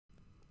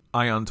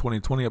Ion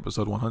 2020,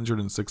 episode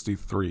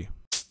 163.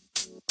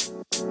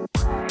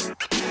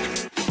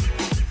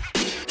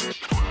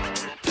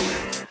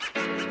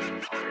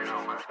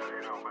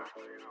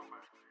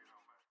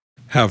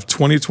 Have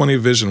 2020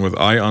 vision with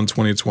Ion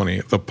 2020,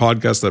 the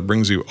podcast that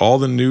brings you all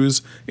the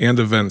news and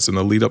events in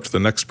the lead up to the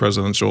next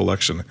presidential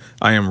election.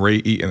 I am Ray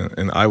Eaton,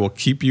 and I will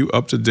keep you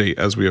up to date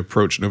as we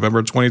approach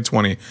November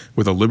 2020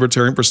 with a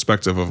libertarian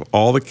perspective of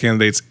all the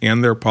candidates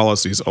and their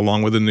policies,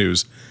 along with the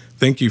news.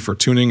 Thank you for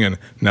tuning in.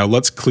 Now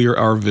let's clear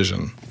our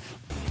vision.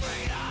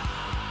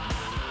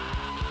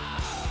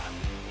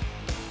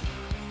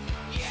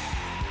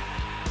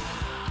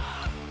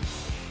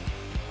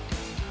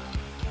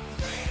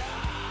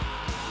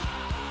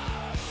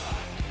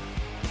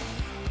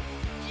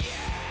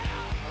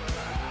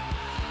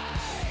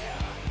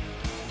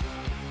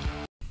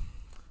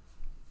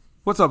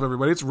 What's up,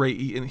 everybody? It's Ray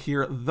Eaton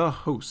here, the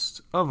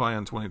host of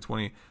Ion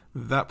 2020,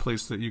 that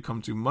place that you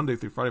come to Monday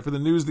through Friday for the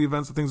news, the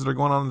events, the things that are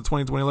going on in the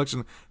 2020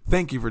 election.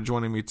 Thank you for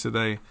joining me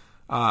today.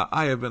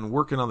 I have been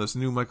working on this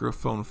new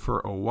microphone for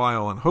a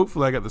while, and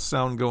hopefully I got the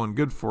sound going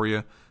good for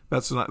you.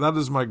 That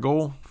is my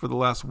goal for the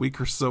last week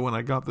or so when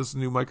I got this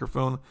new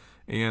microphone,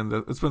 and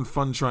it's been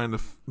fun trying to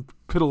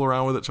piddle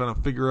around with it, trying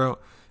to figure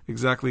out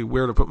exactly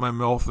where to put my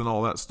mouth and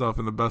all that stuff,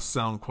 and the best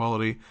sound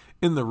quality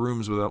in the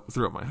rooms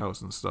throughout my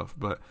house and stuff.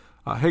 But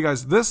hey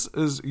guys, this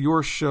is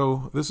your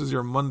show. This is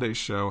your Monday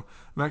show.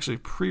 I'm actually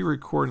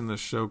pre-recording this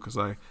show because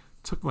I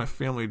took my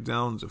family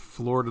down to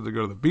Florida to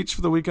go to the beach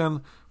for the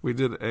weekend. We're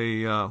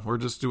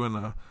just doing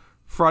a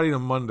Friday to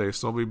Monday,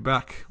 so I'll be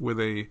back with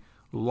a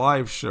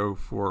live show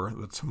for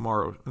the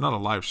tomorrow. Not a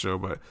live show,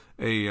 but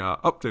a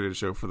updated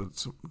show for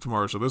the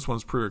tomorrow show. This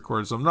one's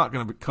pre-recorded, so I'm not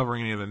going to be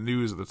covering any of the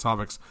news or the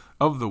topics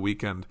of the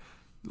weekend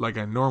like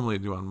I normally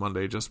do on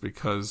Monday, just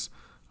because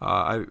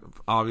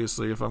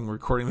obviously, if I'm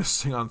recording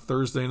this thing on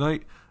Thursday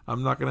night,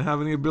 I'm not going to have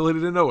any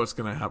ability to know what's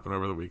going to happen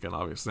over the weekend.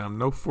 Obviously, I'm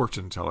no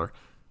fortune teller,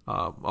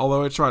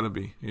 although I try to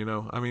be.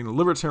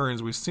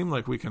 Libertarians, we seem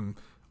like we can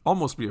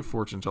almost be a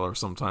fortune teller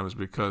sometimes,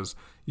 because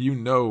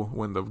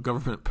when the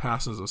government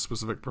passes a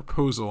specific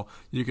proposal,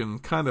 you can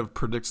kind of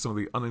predict some of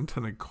the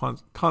unintended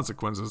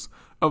consequences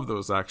of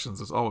those actions.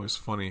 It's always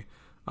funny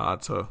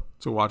to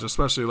watch,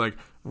 especially like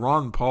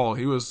Ron Paul.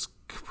 He was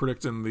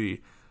predicting the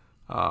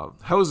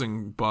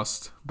housing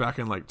bust back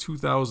in like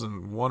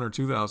 2001 or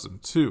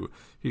 2002.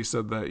 He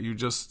said that you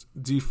just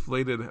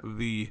deflated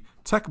the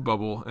tech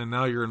bubble and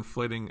now you're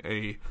inflating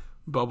a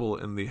bubble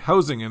in the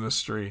housing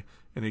industry.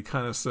 And he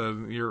kind of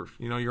said you're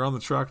on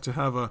the track to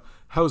have a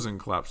housing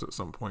collapse at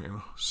some point.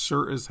 And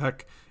sure as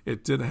heck,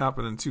 it did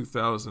happen in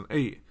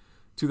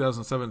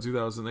 2007,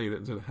 2008.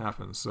 It did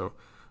happen. So,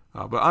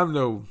 but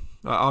I'm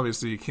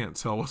obviously you can't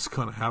tell what's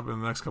going to happen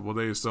in the next couple of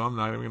days, so I'm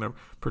not even going to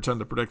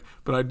pretend to predict.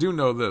 But I do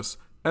know this.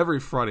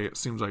 Every Friday, it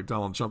seems like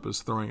Donald Trump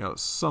is throwing out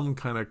some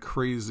kind of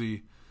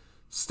crazy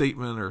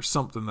statement or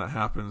something that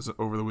happens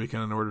over the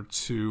weekend in order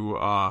to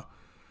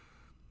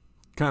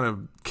kind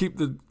of keep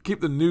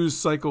the news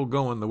cycle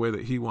going the way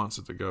that he wants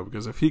it to go.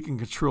 Because if he can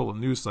control the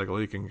news cycle,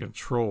 he can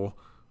control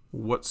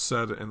what's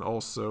said, and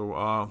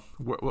also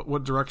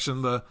what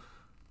direction the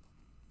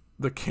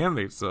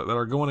candidates that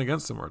are going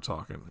against him are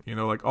talking.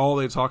 Like all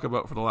they talk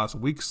about for the last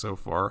week so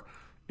far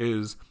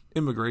is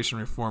immigration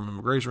reform,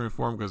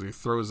 because he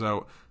throws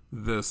out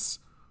this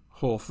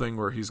whole thing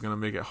where he's going to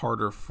make it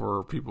harder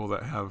for people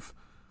that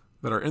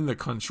are in the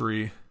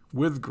country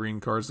with green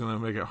cards, going to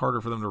make it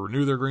harder for them to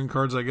renew their green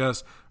cards, I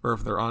guess, or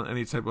if they're on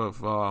any type of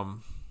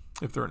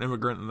if they're an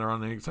immigrant and they're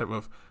on any type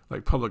of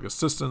like public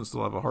assistance,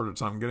 they'll have a harder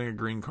time getting a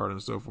green card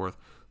and so forth.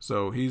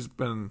 So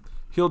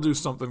he'll do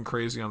something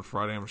crazy on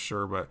Friday, I'm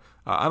sure, but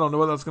I don't know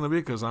what that's going to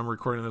be because I'm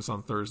recording this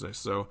on Thursday.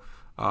 So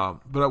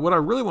but what I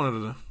really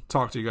wanted to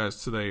talk to you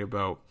guys today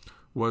about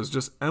was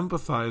just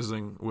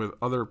empathizing with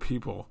other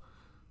people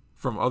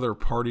from other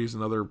parties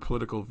and other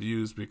political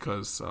views,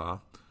 because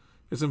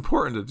it's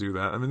important to do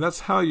that. I mean, that's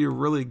how you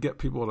really get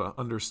people to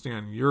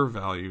understand your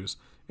values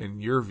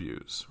and your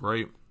views,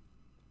 right?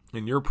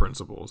 And your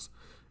principles,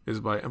 is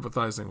by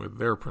empathizing with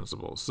their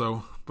principles.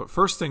 So, but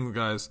first thing,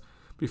 guys,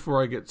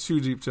 before I get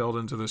too detailed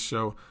into this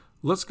show,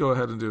 let's go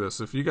ahead and do this.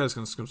 If you guys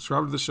can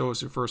subscribe to the show,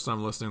 it's your first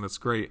time listening, that's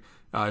great.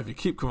 If you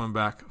keep coming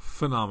back,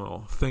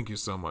 phenomenal. Thank you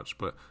so much.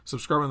 But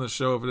subscribing to the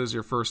show, if it is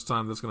your first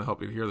time, that's going to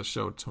help you hear the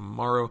show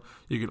tomorrow.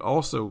 You could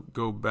also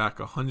go back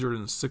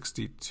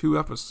 162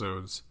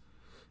 episodes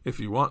if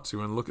you want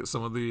to and look at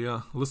some of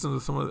the listen to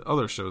some of the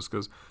other shows,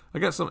 because I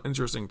got some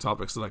interesting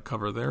topics that I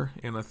cover there,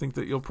 and I think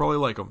that you'll probably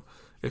like them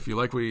if you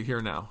like what you hear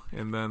now.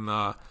 And then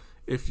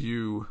if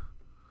you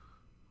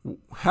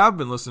have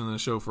been listening to the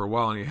show for a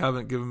while and you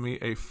haven't given me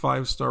a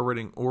 5-star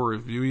rating or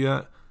review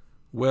yet,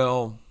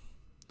 well,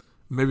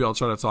 maybe I'll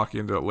try to talk you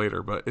into it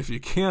later. But if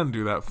you can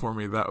do that for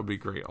me, that would be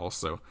great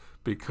also,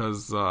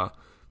 because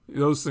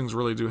those things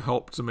really do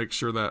help to make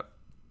sure that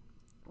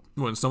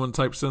when someone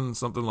types in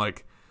something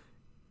like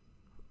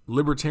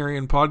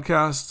libertarian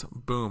podcast,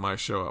 boom, I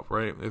show up,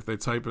 right? If they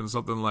type in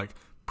something like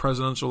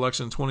presidential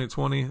election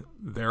 2020,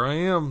 there I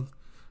am,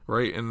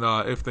 right? And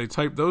if they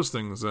type those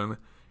things in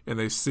and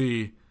they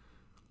see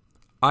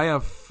I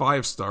have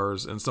 5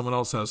 stars and someone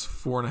else has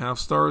 4.5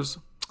 stars,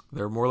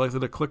 they're more likely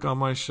to click on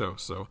my show.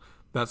 So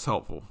that's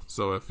helpful.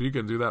 So if you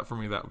can do that for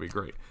me, that would be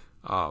great.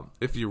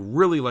 If you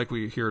really like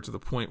what you hear to the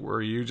point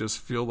where you just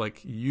feel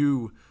like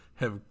you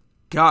have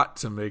got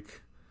to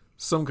make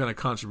some kind of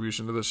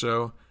contribution to the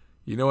show,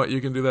 you know what? You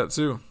can do that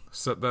too.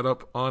 Set that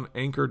up on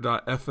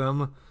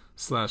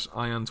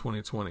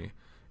anchor.fm/ion2020.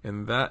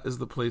 And that is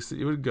the place that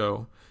you would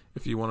go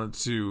if you wanted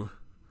to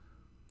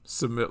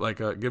submit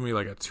give me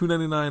like a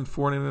 $2.99,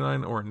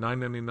 $4.99, or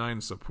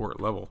 $9.99 support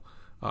level.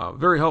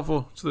 Very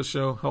helpful to the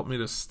show. Help me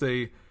to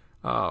stay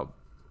help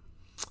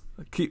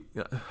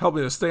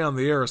me to stay on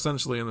the air,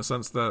 essentially, in the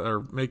sense that,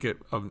 or make it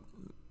a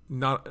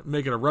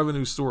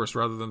revenue source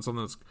rather than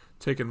something that's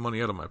taking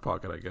money out of my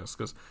pocket, I guess,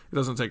 because it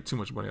doesn't take too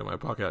much money out of my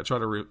pocket. I try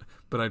and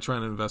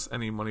invest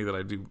any money that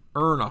I do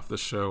earn off the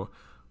show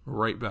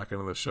right back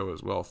into the show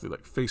as well through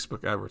like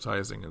Facebook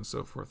advertising and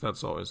so forth.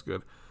 That's always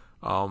good.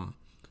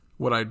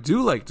 What I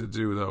do like to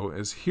do though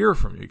is hear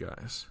from you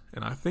guys,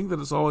 and I think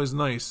that it's always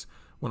nice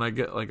when I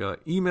get like an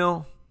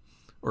email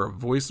or a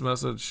voice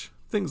message,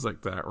 things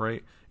like that,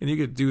 right? And you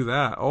could do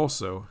that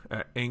also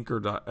at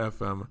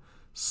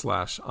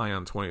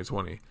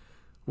anchor.fm/ion2020.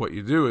 What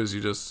you do is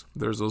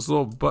there's this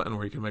little button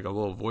where you can make a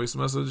little voice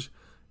message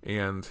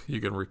and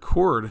you can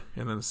record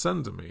and then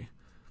send to me.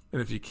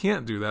 And if you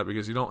can't do that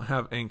because you don't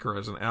have Anchor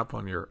as an app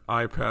on your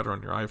iPad or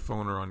on your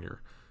iPhone or on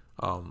your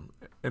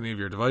any of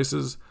your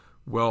devices,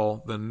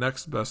 well, the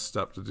next best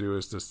step to do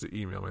is just to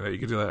email me. You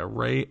can do that at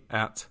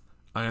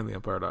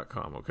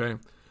ray@iontheempire.com, okay?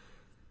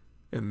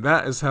 And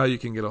that is how you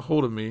can get a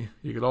hold of me.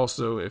 You could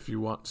also, if you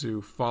want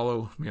to,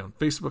 follow me on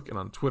Facebook and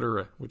on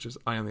Twitter, which is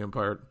Ion the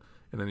Empire.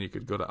 And then you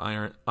could go to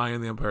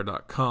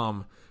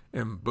iontheempire.com,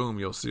 and boom,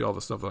 you'll see all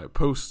the stuff that I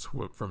post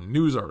from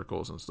news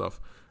articles and stuff.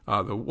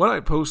 What I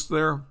post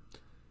there,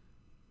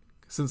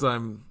 since I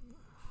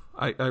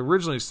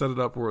originally set it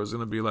up where it was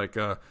going to be like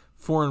a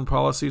foreign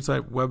policy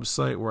type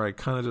website where I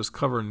kind of just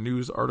cover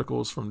news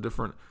articles from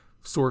different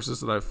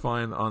sources that I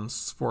find on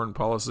foreign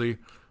policy,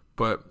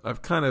 but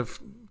I've kind of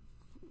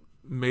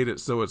made it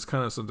so it's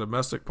kind of some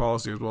domestic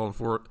policy as well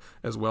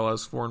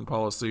as foreign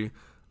policy.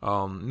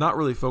 Not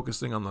really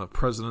focusing on the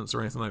presidents or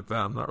anything like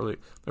that.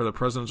 Or the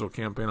presidential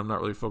campaign. I'm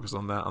not really focused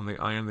on that on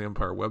the Ion the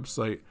Empire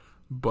website,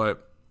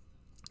 but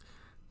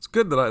it's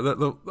good that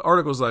the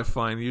articles I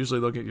find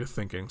usually they'll get you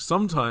thinking.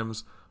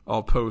 Sometimes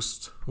I'll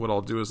post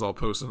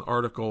an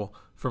article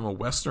from a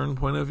Western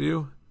point of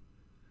view,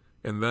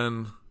 and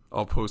then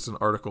I'll post an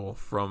article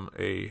from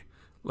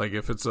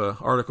if it's an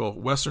article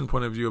Western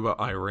point of view about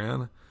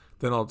Iran,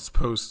 then I'll just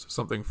post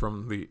something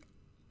from the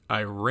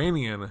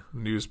Iranian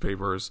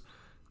newspapers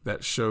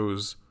that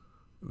shows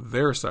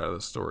their side of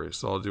the story.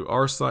 So I'll do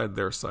our side,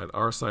 their side,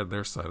 our side,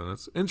 their side. And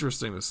it's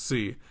interesting to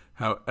see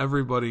how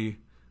everybody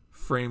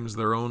frames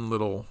their own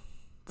little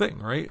thing,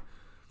 right?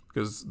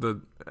 Because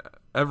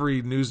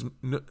every news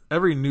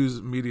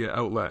media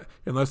outlet,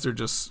 unless they're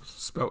just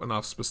spouting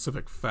off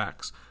specific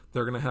facts,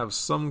 they're going to have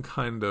some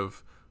kind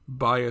of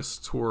bias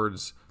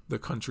towards the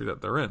country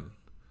that they're in.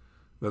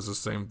 That's the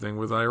same thing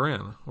with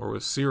Iran, or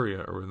with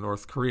Syria, or with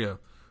North Korea,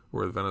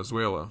 or with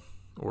Venezuela,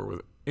 or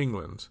with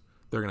England.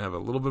 They're going to have a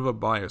little bit of a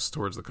bias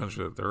towards the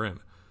country that they're in.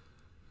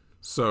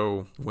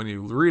 So when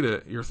you read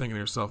it, you're thinking to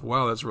yourself,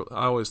 wow,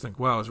 I always think,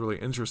 wow, it's really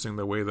interesting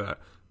the way that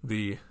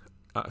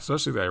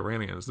especially the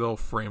Iranians, they'll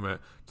frame it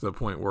to the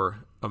point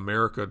where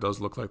America does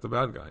look like the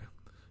bad guy.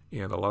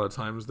 And a lot of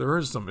times there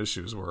is some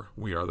issues where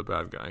we are the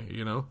bad guy,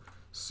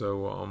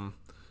 So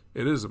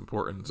it is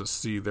important to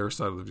see their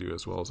side of the view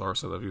as well as our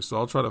side of the view. So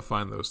I'll try to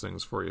find those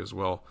things for you as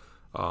well,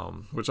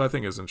 which I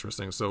think is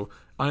interesting. So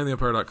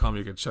iontheempire.com,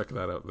 you can check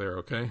that out there,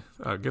 okay?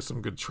 Get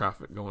some good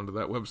traffic going to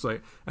that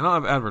website. And I'll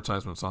have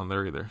advertisements on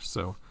there either.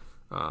 So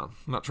I'm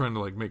not trying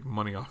to make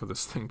money off of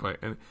this thing by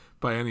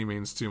any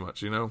means too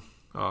much, There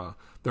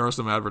are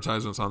some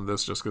advertisements on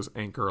this just because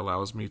Anchor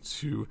allows me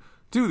to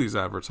do these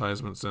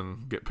advertisements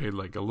and get paid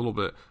a little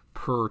bit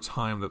per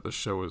time that the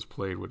show is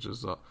played, which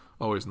is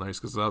always nice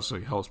because it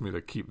actually helps me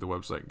to keep the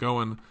website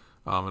going.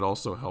 It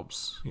also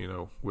helps,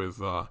 with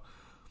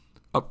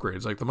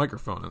upgrades like the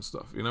microphone and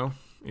stuff,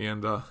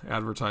 and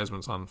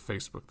advertisements on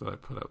Facebook that I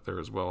put out there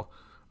as well.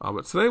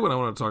 But today what I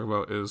want to talk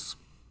about is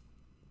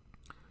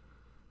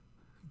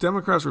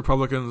Democrats,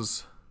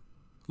 Republicans,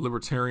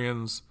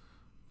 Libertarians,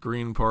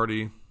 Green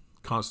Party,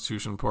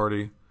 Constitution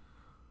Party,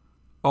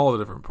 all the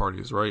different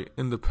parties, right?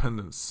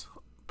 Independents,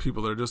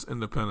 people that are just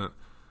independent.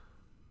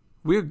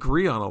 We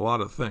agree on a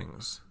lot of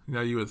things.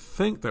 Now, you would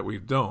think that we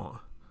don't,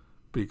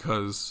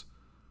 because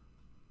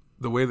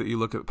the way that you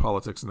look at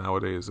politics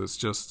nowadays, it's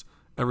just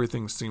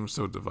everything seems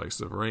so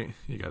divisive, right?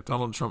 You got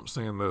Donald Trump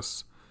saying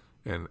this,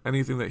 and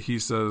anything that he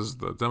says,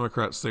 the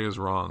Democrats say is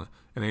wrong,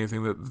 and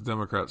anything that the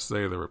Democrats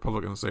say, the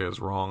Republicans say is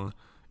wrong,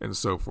 and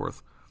so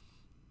forth.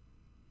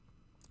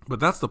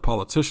 But that's the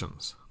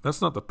politicians.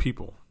 That's not the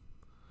people.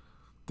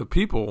 The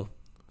people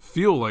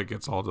feel like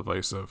it's all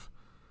divisive,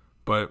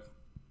 but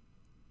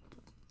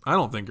I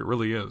don't think it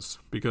really is,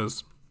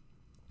 because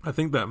I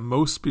think that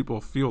most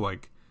people feel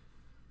like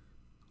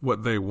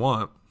what they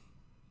want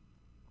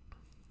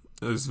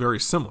is very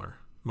similar.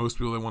 Most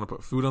people, they want to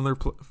put food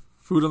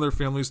on their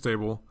family's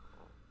table.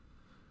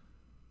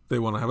 They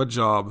want to have a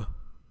job.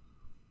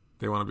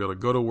 They want to be able to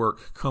go to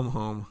work, come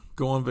home,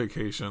 go on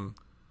vacation,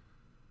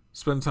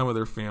 spend time with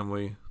their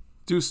family,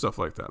 do stuff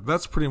like that.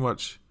 That's pretty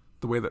much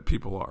the way that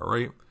people are,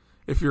 right?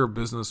 If you're a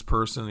business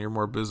person, you're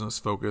more business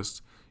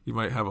focused, you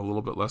might have a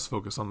little bit less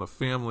focus on the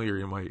family, or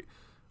you might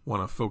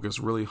want to focus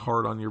really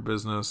hard on your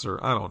business,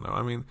 or I don't know.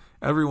 I mean,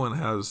 everyone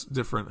has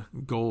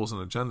different goals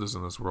and agendas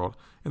in this world,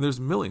 and there's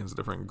millions of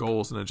different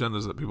goals and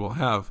agendas that people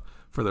have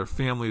for their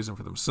families and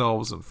for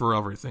themselves and for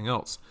everything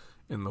else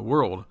in the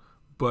world.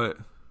 But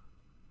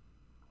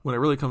when it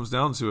really comes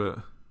down to it,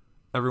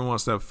 everyone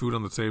wants to have food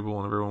on the table,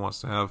 and everyone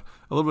wants to have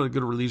a little bit of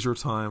good leisure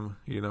time,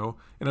 and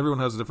everyone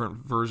has a different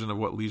version of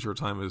what leisure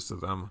time is to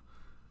them.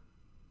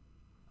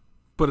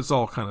 But it's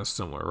all kind of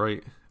similar,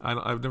 right?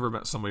 I've never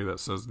met somebody that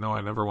says, no, I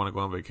never want to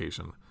go on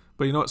vacation.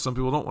 But you know what? Some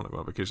people don't want to go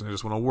on vacation. They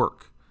just want to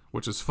work,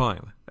 which is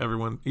fine.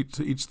 Everyone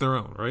to each their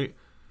own, right?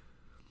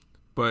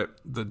 But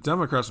the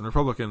Democrats and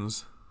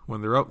Republicans, when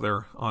they're out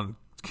there on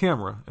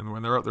camera and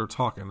when they're out there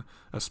talking,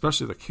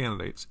 especially the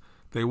candidates,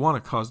 they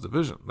want to cause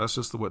division. That's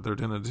just what they're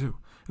going to do.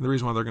 And the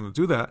reason why they're going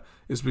to do that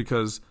is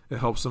because it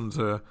helps them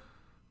to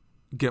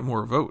get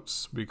more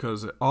votes,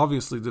 because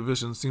obviously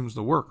division seems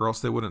to work, or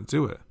else they wouldn't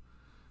do it.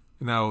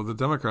 Now, the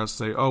Democrats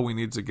say, oh, we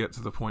need to get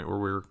to the point where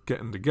we're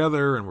getting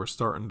together and we're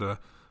starting to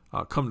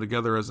come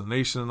together as a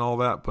nation and all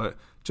that. But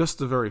just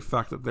the very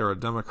fact that they're a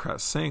Democrat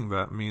saying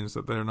that means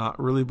that they're not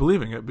really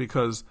believing it,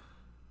 because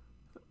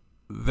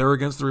they're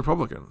against the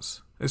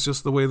Republicans. It's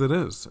just the way that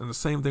is. And the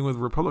same thing with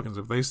Republicans.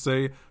 If they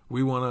say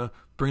we want to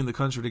bring the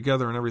country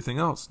together and everything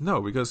else, no,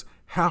 because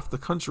half the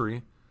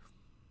country,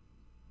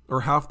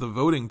 or half the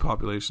voting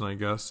population, I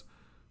guess,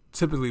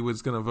 typically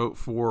was going to vote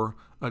for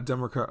a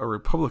Democrat or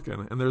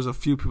Republican. And there's a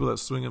few people that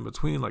swing in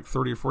between, like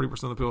 30 or 40%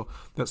 of the people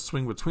that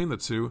swing between the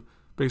two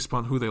based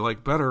upon who they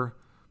like better,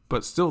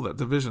 but still that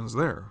division's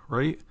there,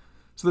 right?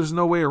 So there's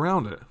no way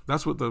around it.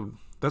 That's what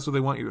they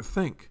want you to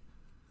think.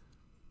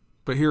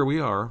 But here we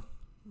are.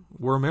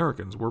 We're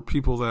Americans. We're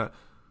people that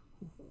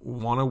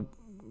want to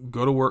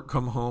go to work,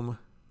 come home,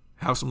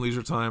 have some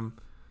leisure time,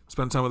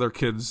 spend time with our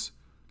kids,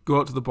 go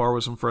out to the bar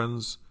with some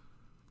friends,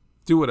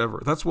 do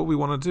whatever. That's what we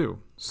want to do.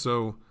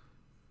 So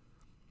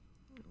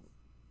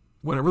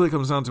when it really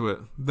comes down to it,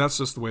 that's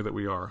just the way that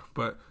we are.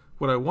 But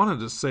what I wanted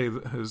to say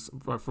is,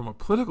 from a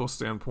political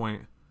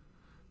standpoint,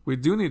 we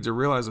do need to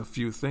realize a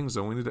few things,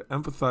 though. We need to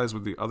empathize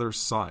with the other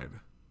side.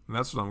 And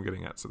that's what I'm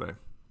getting at today.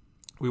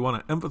 We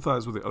want to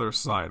empathize with the other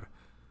side.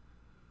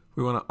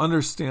 We want to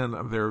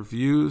understand their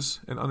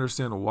views and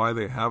understand why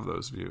they have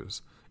those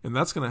views. And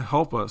that's going to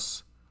help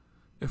us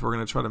if we're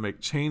going to try to make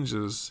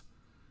changes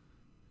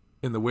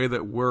in the way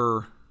that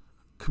we're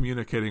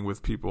communicating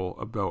with people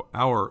about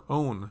our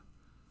own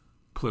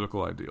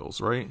political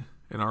ideals, right?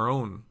 And our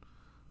own,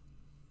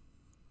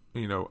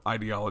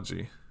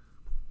 ideology.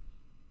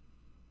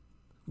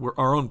 We're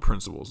our own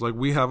principles. Like,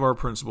 we have our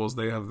principles,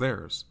 they have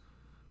theirs.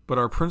 But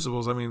our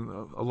principles, a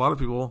lot of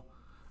people,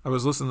 I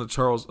was listening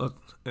to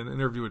an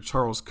interview with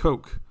Charles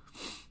Koch,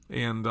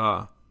 and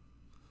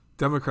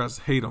Democrats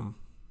hate him.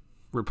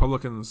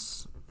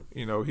 Republicans,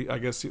 I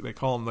guess they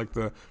call him like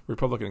the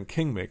Republican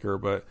kingmaker,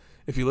 but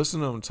if you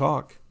listen to him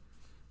talk,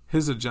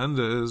 his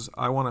agenda is,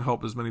 I want to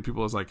help as many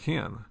people as I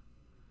can.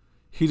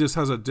 He just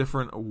has a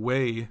different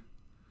way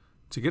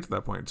to get to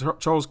that point.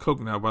 Charles Koch,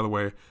 now, by the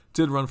way,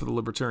 did run for the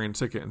Libertarian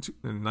ticket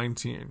in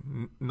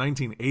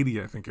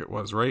 1980, I think it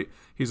was, right?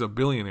 He's a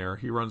billionaire.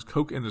 He runs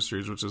Koch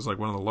Industries, which is like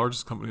one of the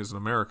largest companies in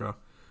America.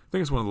 I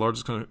think it's one of the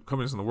largest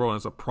companies in the world, and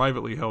it's a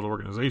privately held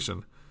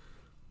organization.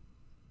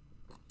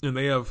 And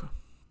they have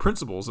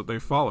principles that they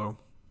follow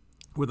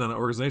within an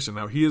organization.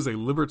 Now, he is a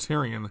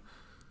libertarian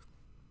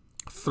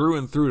through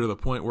and through, to the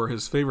point where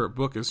his favorite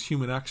book is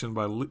Human Action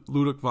by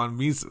Ludwig von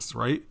Mises,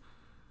 right?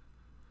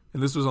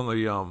 And this was on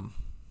the, I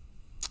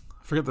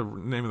forget the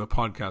name of the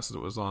podcast that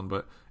it was on,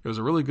 but it was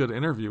a really good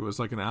interview. It was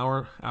like an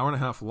hour and a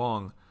half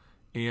long.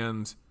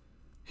 And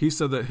he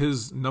said that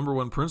his number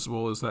one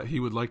principle is that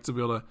he would like to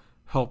be able to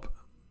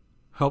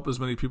help as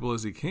many people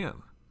as he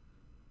can.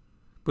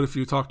 But if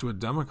you talk to a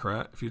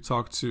Democrat, if you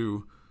talk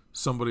to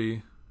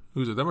somebody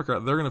who's a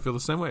Democrat, they're going to feel the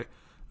same way.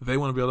 They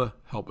want to be able to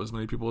help as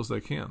many people as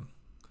they can.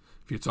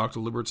 If you talk to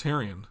a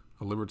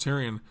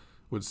libertarian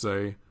would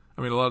say,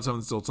 a lot of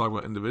times they'll talk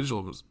about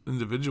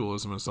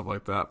individualism and stuff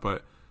like that,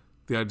 but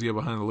the idea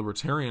behind a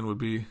libertarian would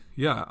be,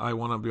 yeah, I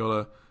want to be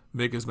able to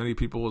make as many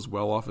people as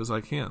well off as I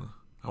can.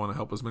 I want to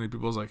help as many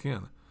people as I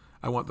can.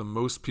 I want the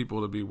most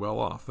people to be well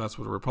off. That's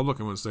what a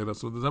Republican would say.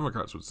 That's what the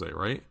Democrats would say,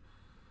 right?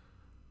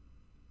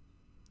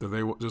 That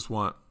they just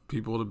want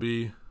people to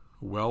be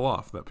well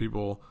off, that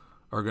people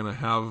are going to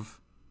have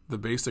the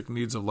basic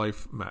needs of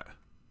life met.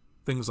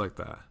 Things like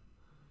that.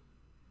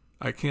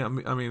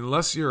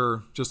 Unless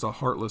you're just a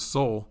heartless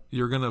soul,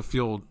 you're going to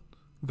feel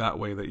that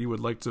way, that you would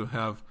like to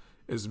have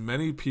as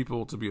many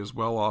people to be as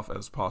well off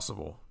as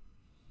possible.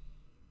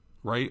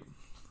 Right?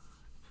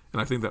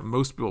 And I think that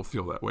most people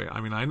feel that way.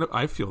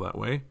 I feel that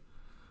way.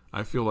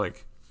 I feel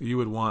like you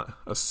would want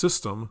a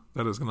system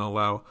that is going to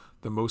allow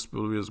the most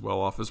people to be as well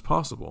off as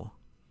possible.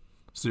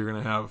 So you're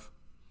going to have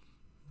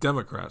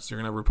Democrats, you're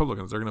going to have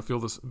Republicans. They're going to feel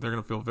this. They're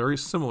going to feel very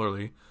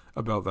similarly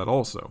about that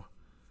also.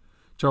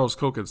 Charles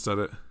Koch had said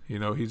it.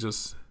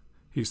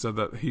 He said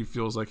that he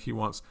feels like he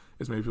wants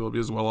as many people to be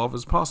as well off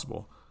as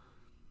possible.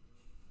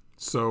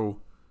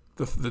 So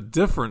the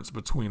difference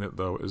between it,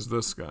 though, is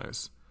this,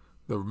 guys.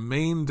 The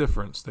main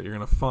difference that you're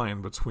going to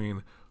find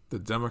between the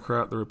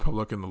Democrat, the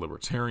Republican, the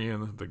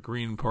Libertarian, the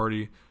Green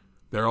Party,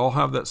 they all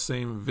have that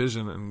same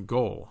vision and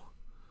goal.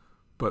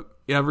 But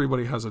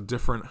everybody has a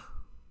different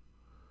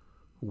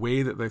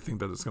way that they think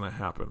that it's going to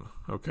happen,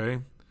 okay?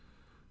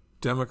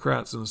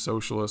 Democrats and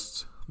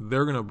socialists,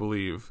 they're going to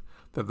believe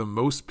that the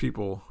most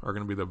people are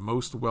going to be the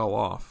most well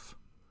off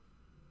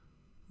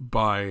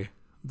by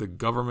the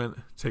government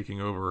taking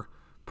over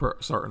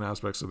certain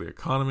aspects of the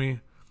economy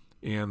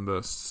and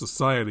the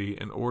society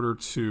in order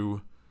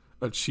to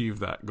achieve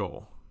that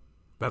goal.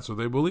 That's what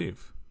they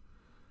believe.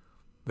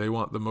 They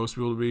want the most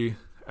people to be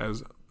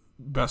as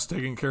best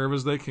taken care of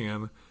as they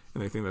can,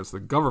 and they think that's the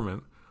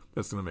government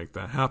that's going to make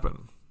that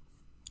happen.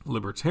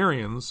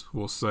 Libertarians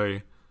will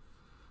say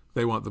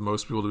they want the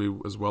most people to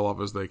be as well off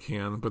as they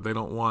can, but they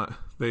don't want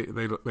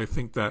they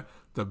think that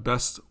the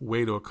best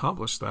way to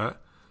accomplish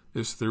that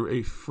is through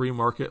a free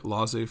market,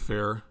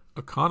 laissez-faire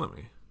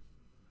economy.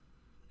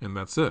 And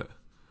that's it.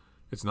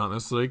 It's not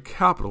necessarily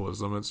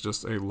capitalism, it's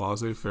just a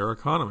laissez-faire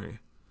economy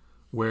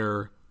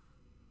where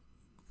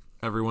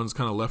everyone's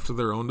kind of left to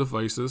their own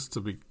devices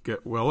to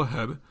get well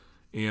ahead,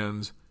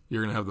 and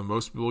you're going to have the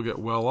most people get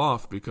well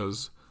off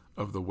because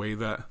of the way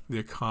that the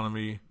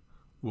economy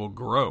will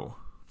grow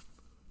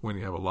when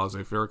you have a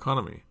laissez-faire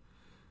economy.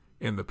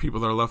 And the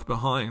people that are left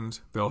behind,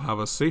 they'll have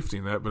a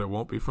safety net, but it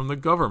won't be from the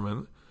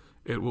government.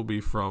 It will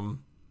be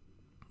from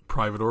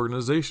private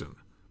organization,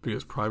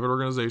 because private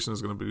organization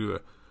is going to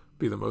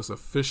be the most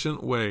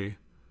efficient way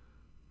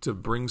to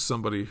bring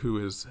somebody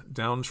who is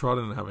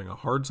downtrodden and having a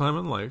hard time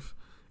in life.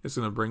 It's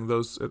going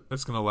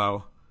to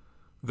allow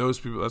those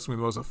people, that's going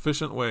to be the most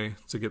efficient way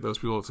to get those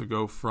people to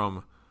go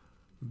from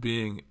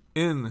being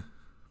in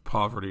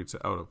poverty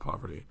to out of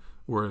poverty.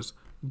 Whereas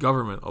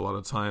government a lot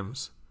of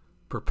times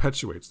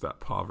perpetuates that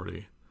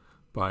poverty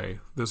by,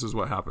 this is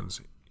what happens.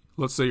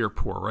 Let's say you're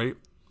poor, right?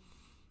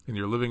 And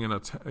you're living in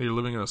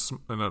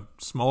a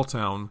small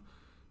town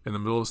in the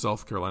middle of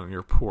South Carolina, and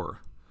you're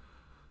poor.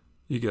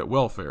 You get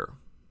welfare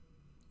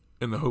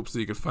in the hopes that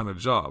you could find a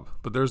job.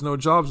 But there's no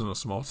jobs in a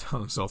small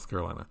town in South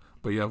Carolina,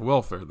 but you have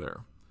welfare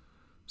there.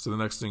 So the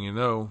next thing you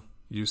know,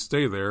 you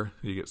stay there,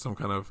 you get some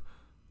kind of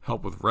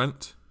help with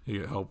rent, you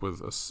get help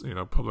with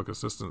public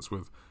assistance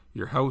with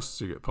your house,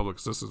 you get public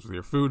assistance with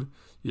your food,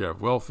 you have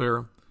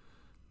welfare,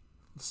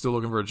 still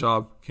looking for a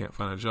job, can't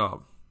find a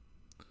job.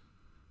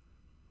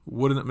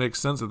 Wouldn't it make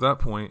sense at that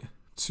point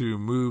to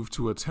move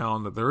to a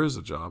town that there is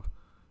a job?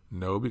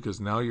 No,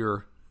 because now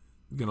you're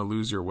going to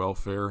lose your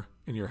welfare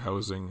and your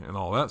housing and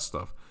all that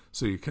stuff,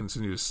 so you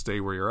continue to stay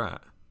where you're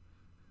at.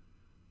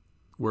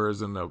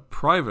 Whereas in the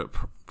private,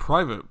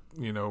 where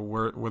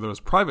there was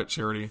private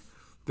charity,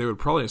 they would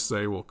probably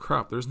say, well,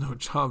 crap, there's no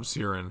jobs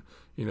here in,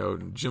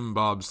 Jim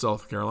Bob,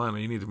 South Carolina.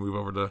 You need to move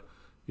over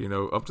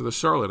to, up to the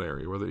Charlotte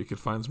area where you could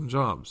find some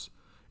jobs.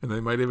 And they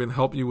might even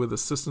help you with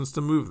assistance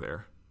to move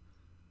there.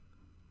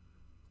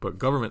 But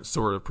government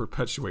sort of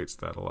perpetuates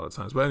that a lot of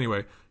times. But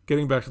anyway,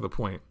 getting back to the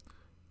point,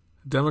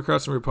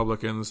 Democrats and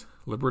Republicans,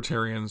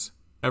 Libertarians,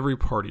 every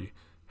party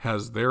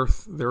has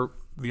the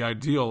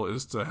ideal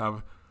is to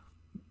have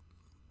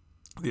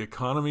the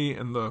economy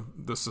and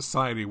the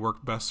society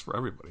work best for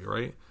everybody,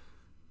 right?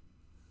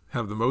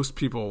 Have the most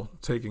people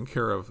taken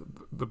care of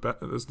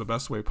is the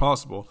best way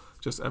possible.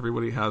 Just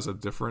everybody has a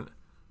different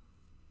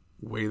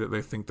way that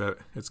they think that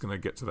it's going to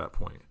get to that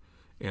point.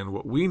 And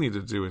what we need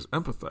to do is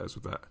empathize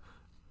with that.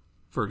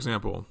 For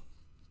example,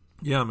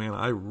 yeah, man,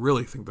 I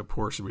really think the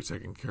poor should be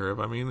taken care of.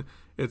 I mean,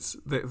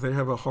 they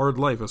have a hard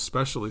life,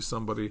 especially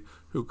somebody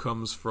who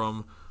comes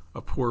from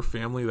a poor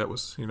family that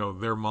was,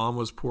 their mom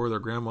was poor, their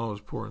grandma was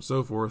poor, and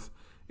so forth.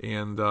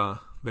 And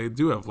they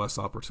do have less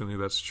opportunity.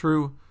 That's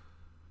true.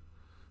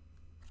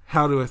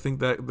 How do I think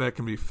that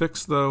can be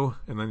fixed, though?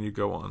 And then you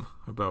go on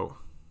about,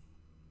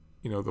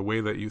 the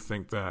way that you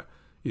think that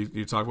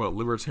you talk about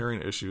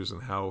libertarian issues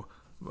and how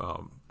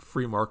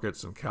free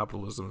markets and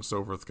capitalism and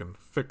so forth can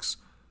fix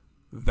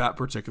that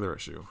particular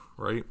issue,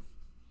 right?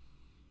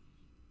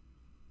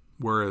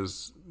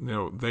 Whereas,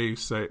 they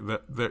say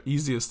that the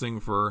easiest thing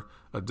for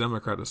a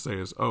Democrat to say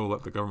is, oh,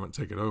 let the government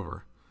take it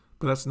over.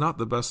 But that's not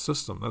the best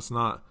system. That's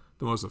not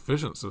the most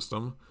efficient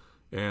system.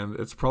 And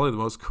it's probably the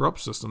most corrupt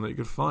system that you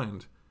could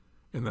find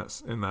in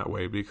that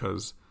way,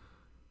 because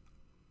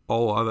a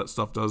lot of that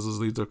stuff does is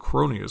lead to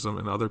cronyism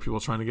and other people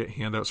trying to get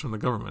handouts from the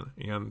government.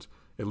 And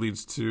it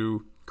leads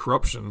to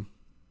corruption,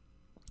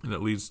 and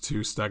it leads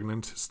to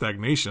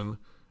stagnation,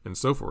 and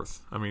so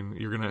forth. I mean,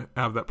 you're going to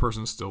have that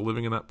person still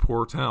living in that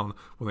poor town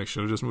when they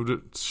should have just moved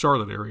to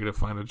Charlotte area to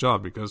find a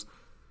job, because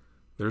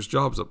there's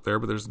jobs up there,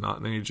 but there's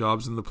not any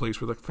jobs in the place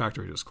where the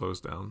factory just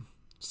closed down.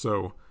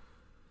 So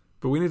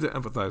But we need to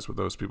empathize with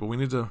those people. We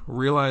need to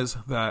realize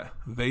that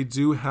they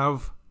do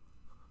have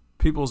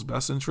people's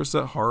best interests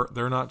at heart.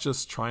 They're not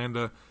just trying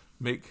to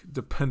make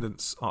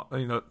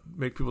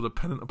make people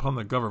dependent upon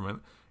the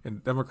government.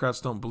 And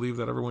Democrats don't believe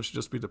that everyone should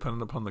just be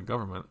dependent upon the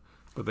government,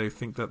 but they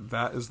think that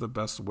that is the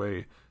best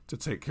way to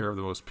take care of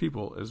the most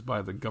people, is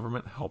by the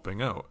government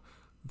helping out.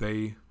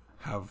 They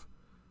have,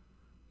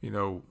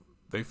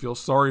 they feel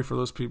sorry for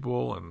those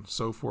people and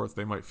so forth.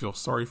 They might feel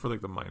sorry for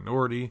like the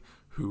minority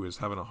who is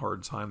having a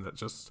hard time, that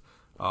just,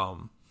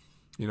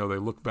 they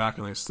look back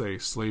and they say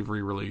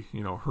slavery really,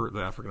 hurt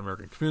the African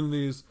American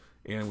communities,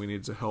 and we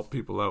need to help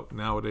people out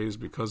nowadays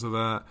because of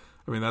that.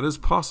 I mean, that is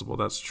possible.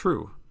 That's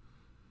true.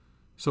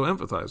 So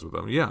empathize with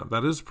them. Yeah,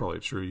 that is probably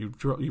true.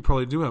 You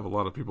probably do have a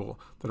lot of people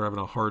that are having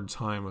a hard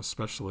time,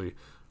 especially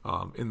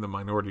in the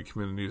minority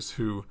communities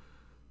who,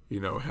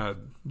 had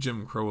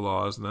Jim Crow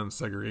laws, and then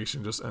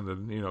segregation just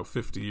ended,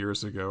 50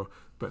 years ago.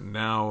 But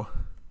now,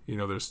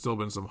 there's still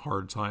been some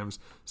hard times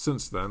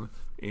since then,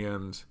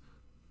 and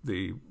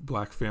the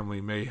black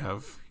family may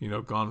have,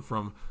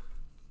 gone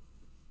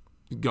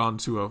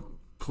to a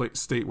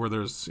state where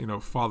there's,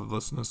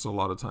 fatherlessness a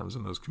lot of times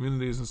in those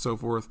communities and so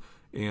forth.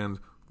 And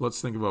let's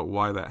think about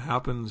why that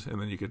happened,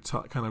 and then you could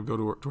kind of go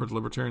towards a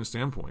libertarian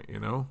standpoint,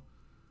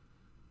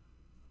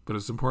 But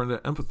it's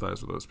important to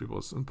empathize with those people.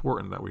 It's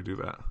important that we do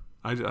that.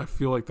 I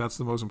feel like that's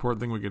the most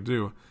important thing we could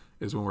do,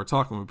 is when we're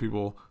talking with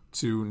people,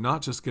 to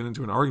not just get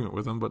into an argument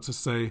with them, but to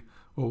say,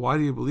 well, why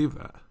do you believe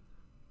that?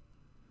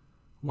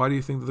 Why do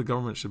you think that the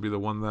government should be the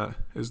one that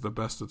is the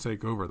best to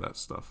take over that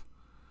stuff?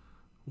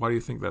 Why do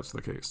you think that's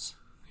the case?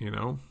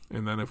 And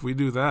then if we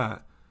do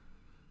that,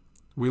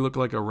 we look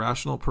like a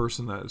rational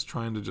person that is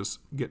trying to just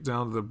get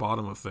down to the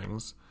bottom of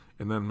things,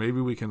 and then maybe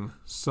we can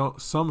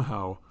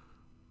somehow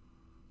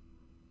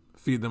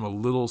feed them a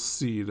little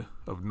seed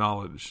of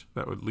knowledge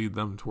that would lead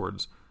them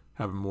towards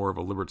having more of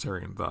a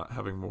libertarian thought,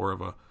 having more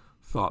of a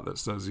thought that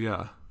says,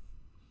 yeah,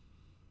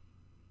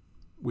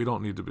 we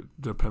don't need to be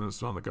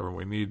dependent on the government.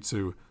 We need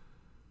to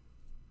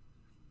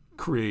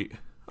create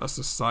a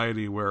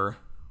society where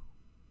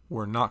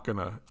we're not going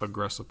to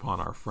aggress upon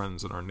our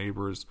friends and our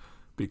neighbors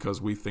because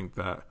we think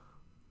that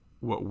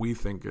what we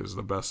think is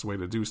the best way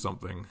to do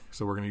something.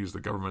 So we're going to use the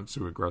government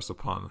to aggress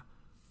upon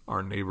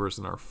our neighbors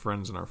and our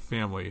friends and our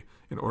family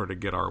in order to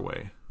get our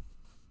way.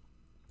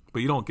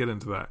 But you don't get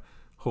into that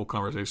whole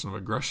conversation of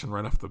aggression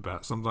right off the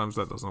bat. Sometimes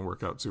that doesn't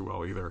work out too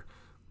well either,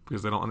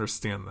 because they don't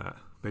understand that.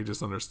 They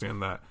just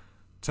understand that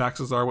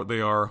taxes are what they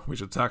are. We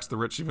should tax the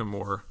rich even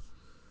more.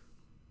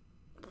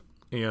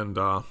 And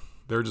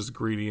they're just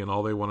greedy, and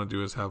all they want to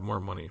do is have more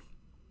money.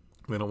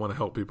 They don't want to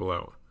help people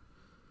out.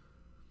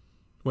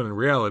 When in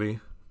reality,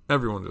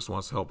 everyone just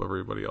wants to help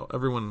everybody else.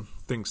 Everyone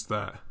thinks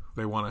that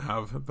they want to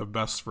have the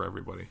best for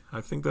everybody. I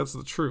think that's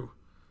the true.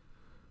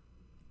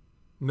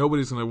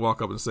 Nobody's going to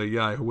walk up and say,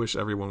 yeah, I wish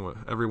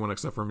everyone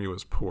except for me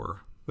was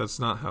poor.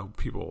 That's not how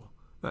people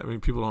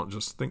don't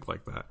just think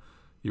like that.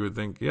 You would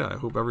think, yeah, I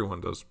hope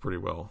everyone does pretty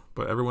well.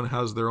 But everyone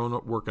has their own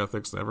work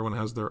ethics, and everyone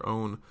has their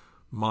own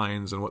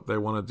minds and what they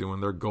want to do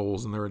and their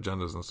goals and their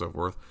agendas and so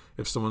forth.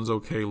 If someone's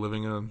okay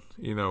living in,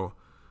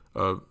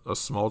 a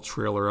small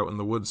trailer out in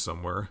the woods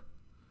somewhere,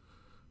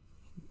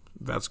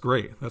 that's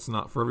great. That's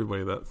not for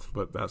everybody,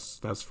 but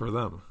that's for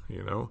them,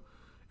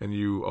 And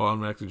you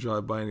automatically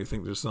drive by and you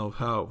think to yourself,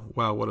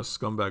 wow, what a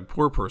scumbag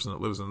poor person that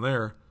lives in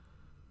there,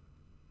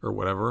 or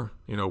whatever,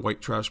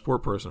 white trash poor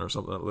person or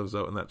something that lives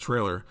out in that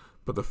trailer.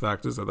 But the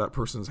fact is that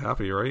person's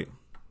happy, right?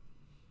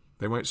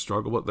 They might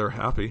struggle, but they're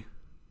happy.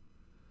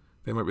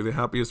 They might be the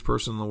happiest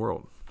person in the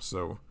world.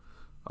 So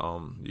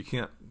you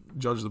can't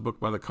judge the book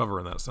by the cover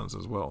in that sense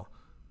as well.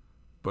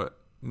 But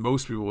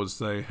most people would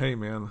say, hey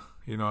man,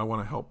 I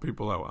want to help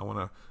people out.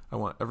 I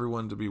want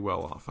everyone to be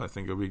well off. I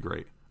think it would be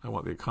great. I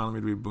want the economy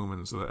to be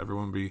booming so that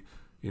everyone be,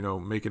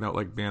 making out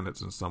like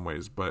bandits in some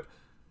ways. But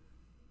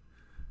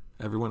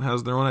everyone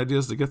has their own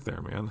ideas to get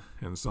there, man.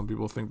 And some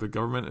people think the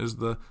government is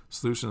the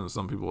solution, and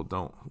some people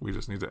don't. We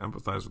just need to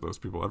empathize with those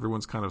people.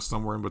 Everyone's kind of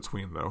somewhere in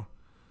between, though.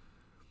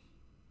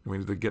 And we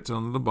need to get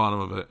down to the bottom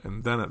of it,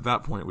 and then at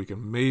that point we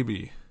can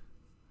maybe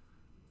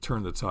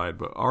turn the tide.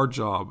 But our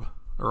job,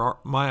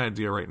 my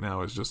idea right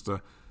now, is just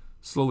to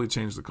slowly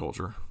change the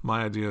culture.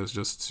 My idea is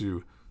just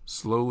to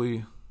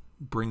slowly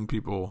bring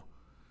people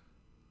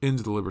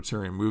into the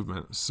libertarian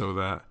movement so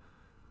that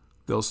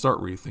they'll start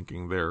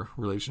rethinking their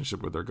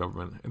relationship with their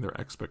government and their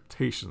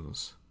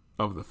expectations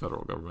of the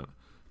federal government.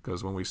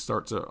 Because when we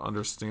start to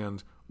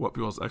understand what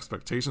people's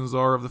expectations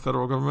are of the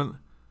federal government,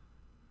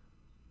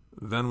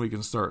 then we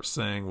can start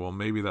saying, well,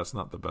 maybe that's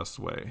not the best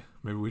way.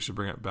 Maybe we should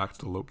bring it back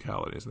to the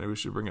localities. Maybe we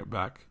should bring it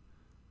back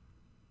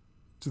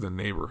to the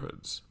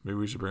neighborhoods. Maybe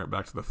we should bring it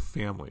back to the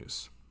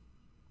families.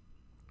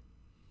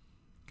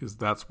 Because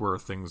that's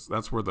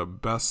where the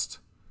best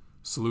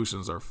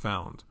solutions are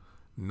found.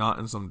 Not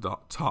in some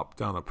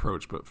top-down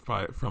approach, but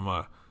from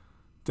a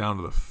down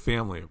to the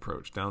family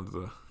approach, down to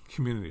the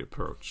community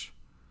approach,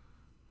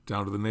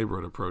 down to the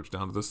neighborhood approach,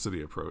 down to the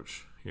city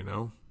approach,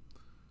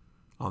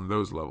 on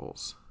those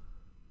levels.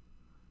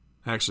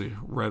 I actually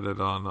read it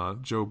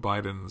on Joe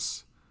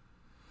Biden's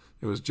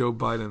It was Joe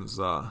Biden's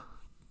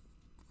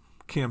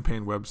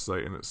campaign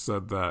website, and it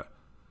said that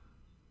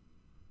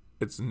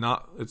it's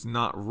not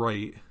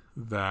right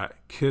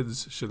that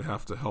kids should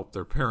have to help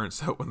their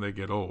parents out when they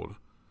get old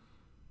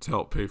to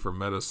help pay for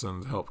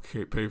medicine, to help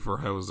pay for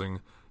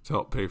housing, to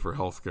help pay for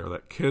healthcare.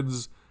 That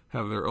kids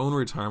have their own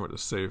retirement to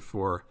save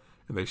for,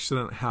 and they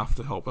shouldn't have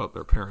to help out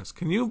their parents.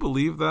 Can you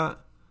believe that?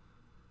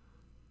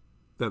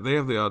 That they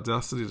have the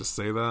audacity to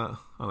say that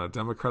on a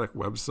Democratic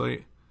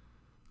website,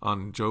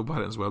 on Joe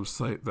Biden's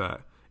website,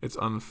 that it's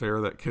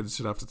unfair that kids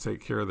should have to take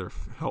care of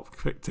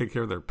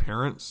their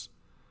parents.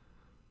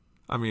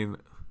 I mean,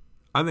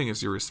 I think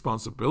it's your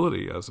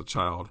responsibility as a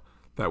child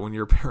that when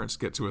your parents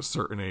get to a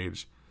certain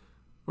age,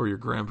 or your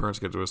grandparents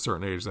get to a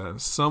certain age, that in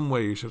some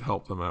way you should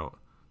help them out.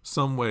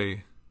 Some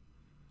way.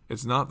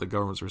 It's not the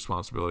government's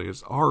responsibility.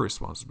 It's our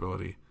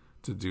responsibility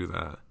to do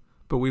that.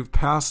 But we've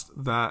passed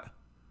that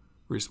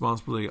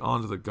responsibility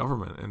onto the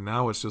government, and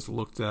now it's just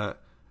looked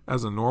at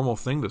as a normal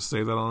thing to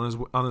say that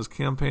on his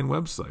campaign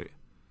website.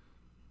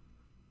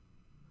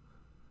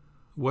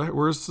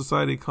 Where's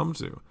society come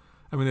to?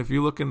 I mean, if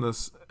you look in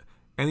this,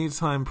 any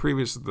time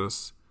previous to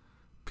this,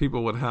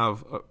 people would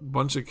have a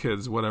bunch of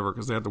kids, whatever,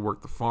 because they had to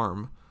work the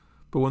farm.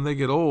 But when they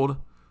get old,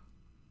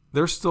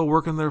 they're still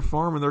working their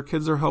farm, and their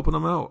kids are helping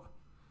them out.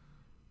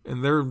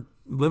 And they're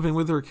living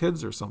with their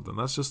kids or something.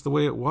 That's just the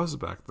way it was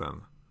back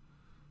then.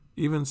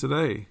 Even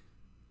today,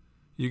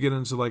 you get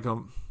into like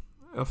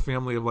a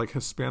family of like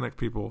Hispanic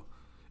people,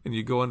 and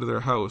you go into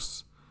their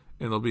house,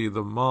 and it'll be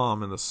the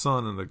mom and the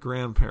son and the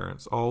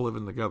grandparents all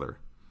living together.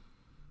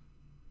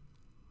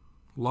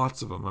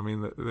 Lots of them. I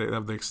mean, they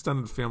have the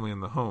extended family in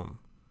the home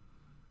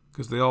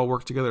because they all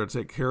work together to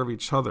take care of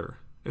each other.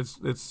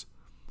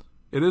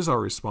 It is our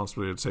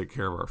responsibility to take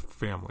care of our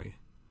family.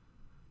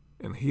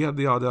 And he had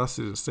the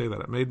audacity to say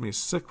that. It made me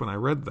sick when I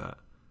read that,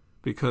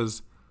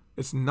 because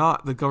it's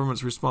not the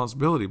government's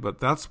responsibility, but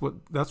that's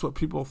what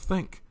people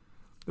think.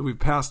 That we've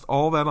passed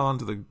all that on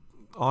to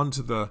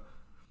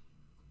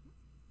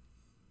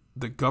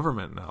the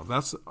government now.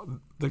 That's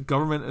the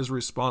government is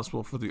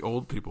responsible for the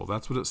old people.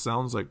 That's what it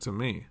sounds like to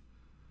me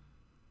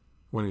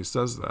when he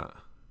says that.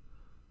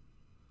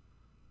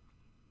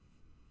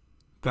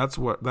 That's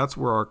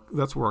where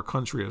our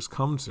country has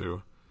come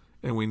to,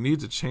 and we need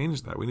to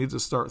change that. We need to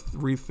start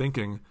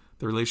rethinking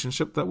the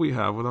relationship that we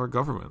have with our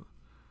government,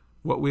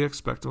 what we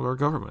expect of our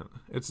government.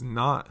 It's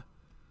not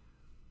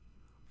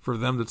for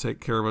them to take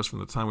care of us from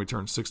the time we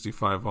turn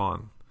 65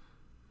 on.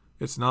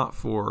 It's not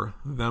for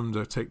them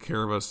to take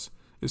care of us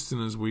as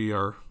soon as we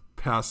are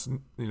past,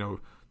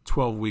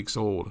 12 weeks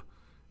old,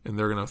 and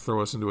they're going to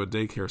throw us into a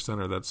daycare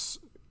center that's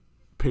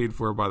paid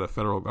for by the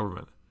federal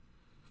government.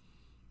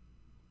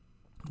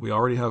 We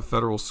already have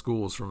federal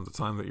schools from the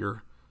time that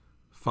you're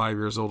 5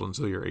 years old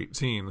until you're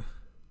 18.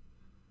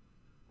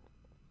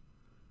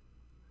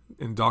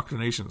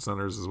 Indoctrination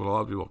centers is what a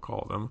lot of people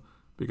call them,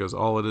 because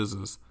all it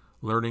is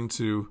learning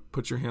to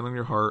put your hand on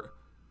your heart,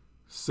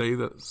 say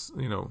the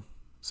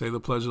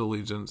Pledge of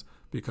Allegiance,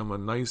 become a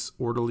nice,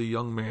 orderly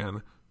young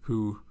man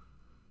who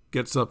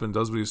gets up and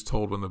does what he's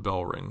told when the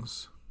bell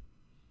rings.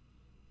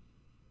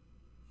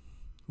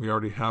 We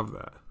already have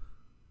that.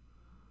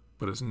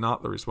 But it's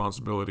not the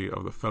responsibility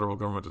of the federal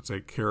government to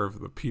take care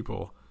of the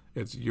people.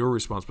 It's your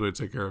responsibility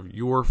to take care of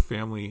your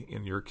family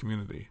and your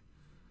community,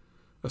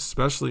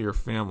 especially your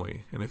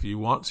family. And if you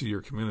want to, your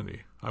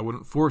community. I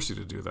wouldn't force you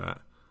to do that.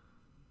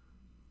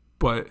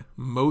 But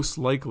most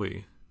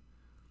likely,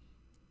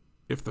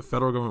 if the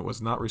federal government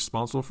was not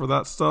responsible for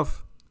that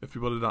stuff, if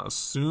people did not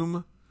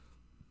assume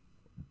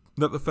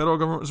that the federal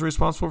government was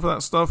responsible for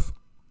that stuff,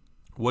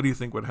 what do you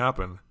think would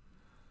happen?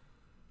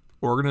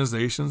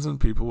 Organizations and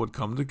people would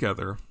come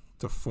together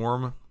to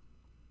form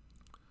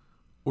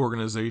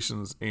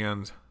organizations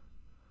and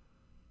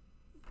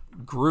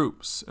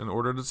groups in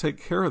order to take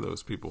care of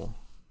those people.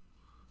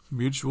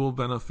 Mutual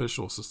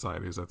beneficial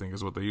societies, I think,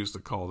 is what they used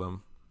to call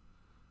them.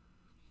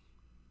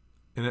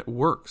 And it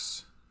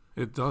works.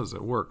 It does.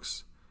 It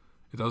works.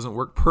 It doesn't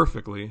work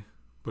perfectly,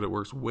 but it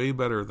works way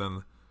better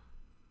than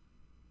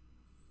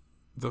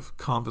the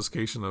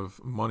confiscation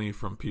of money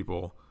from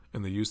people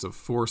and the use of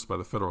force by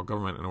the federal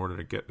government in order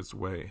to get its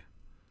way.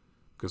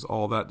 Because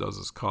all that does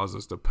is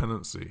causes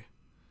dependency.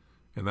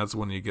 And that's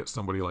when you get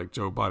somebody like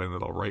Joe Biden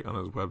that'll write on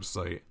his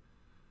website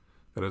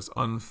that it's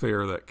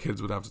unfair that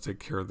kids would have to take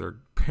care of their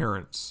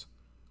parents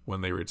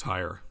when they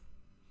retire.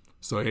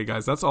 So, hey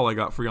guys, that's all I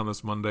got for you on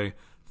this Monday.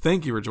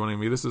 Thank you for joining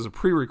me. This is a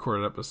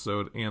pre-recorded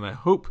episode, and I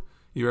hope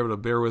you're able to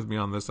bear with me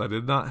on this. I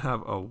did not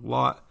have a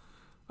lot.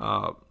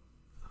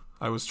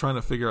 I was trying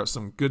to figure out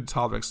some good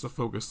topics to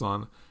focus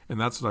on, and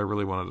that's what I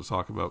really wanted to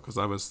talk about, because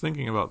I was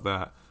thinking about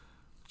that.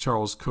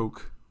 Charles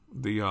Koch,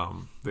 the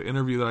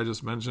interview that I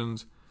just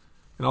mentioned,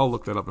 and I'll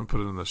look that up and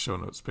put it in the show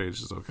notes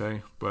pages,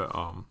 okay? But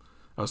I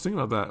was thinking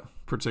about that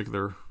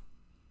particular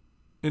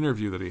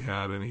interview that he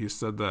had, and he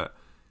said that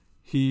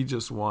he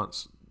just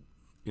wants,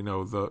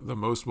 the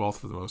most wealth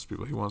for the most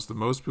people. He wants the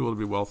most people to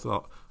be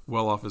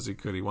well off as he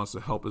could. He wants to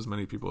help as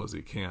many people as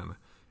he can.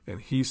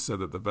 And he said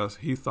that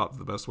he thought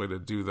the best way to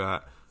do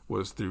that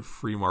was through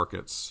free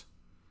markets.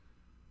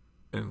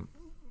 and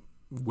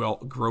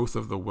growth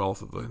of the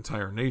wealth of the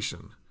entire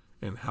nation.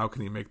 And how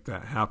can he make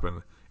that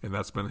happen? And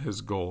that's been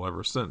his goal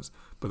ever since.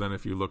 But then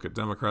if you look at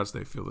Democrats,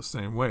 they feel the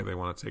same way. They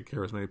want to take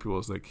care of as many people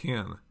as they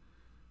can.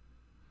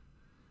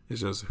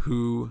 It's just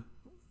who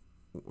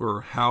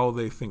or how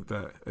they think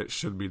that it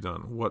should be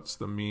done. What's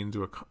the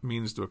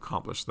means to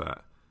accomplish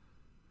that?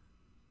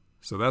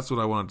 So that's what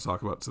I wanted to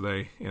talk about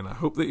today, and I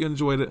hope that you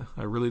enjoyed it.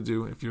 I really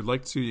do. If you'd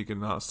like to, you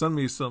can send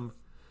me some,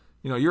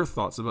 your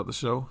thoughts about the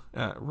show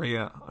at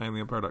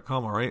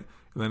ray@iamtheempire.com, all right?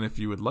 And then if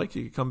you would like,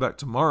 you can come back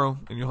tomorrow,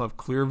 and you'll have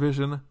clear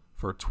vision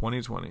for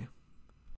 2020.